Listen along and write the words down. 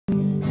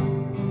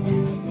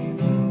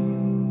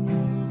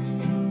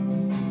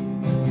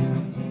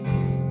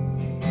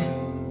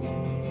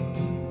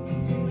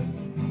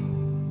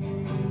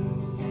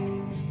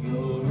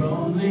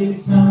only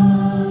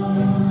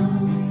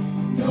Son,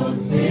 no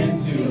sin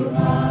to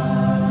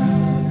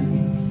hide,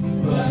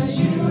 but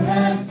you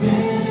have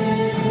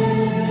sent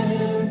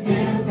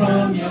him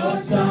from your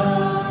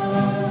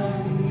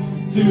side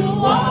to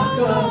walk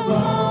upon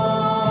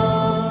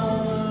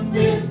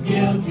this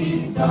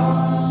guilty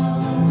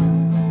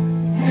stone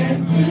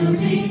and to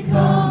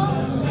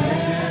become the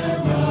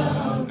Lamb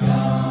of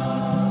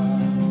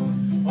God.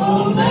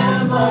 Oh,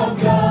 Lamb of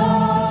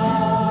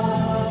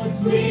God,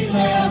 sweet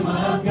Lamb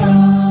of God,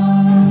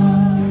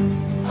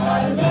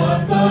 I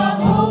love the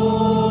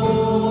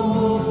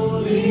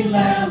holy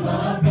Lamb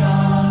of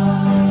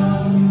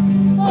God.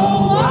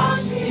 Oh,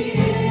 wash me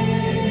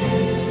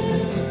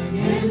in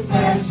his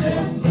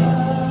precious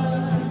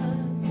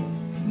blood,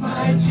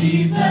 my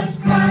Jesus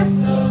Christ,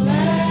 the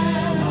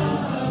Lamb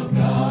of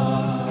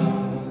God.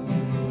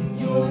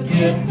 Your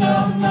gift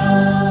of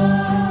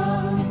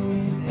love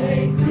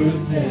they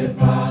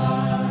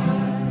crucified,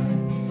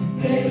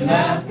 they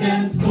laughed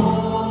and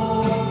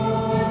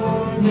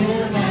scorned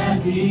him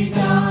as he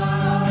died.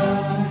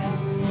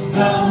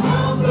 The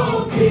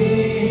humble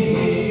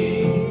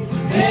King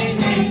they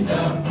named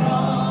the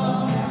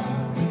front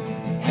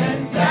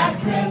and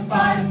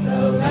sacrificed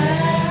the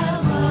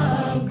Lamb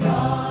of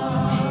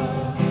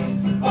God.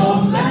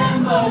 Oh,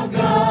 Lamb of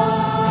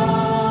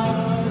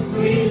God,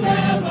 sweet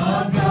Lamb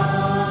of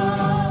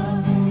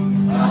God,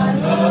 I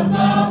love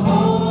the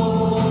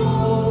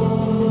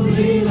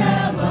holy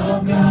Lamb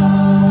of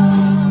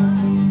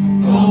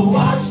God. Oh,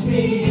 wash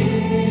me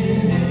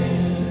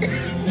in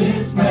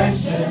his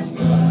precious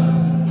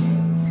blood,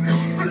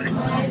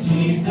 my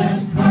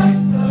Jesus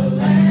Christ, the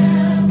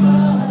Lamb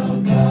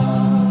of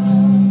God.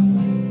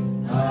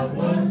 I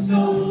was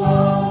so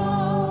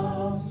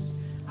lost,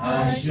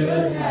 I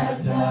should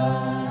have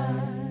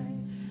died,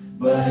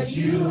 but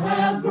you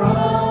have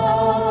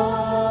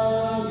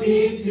brought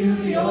me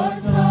to your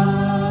side.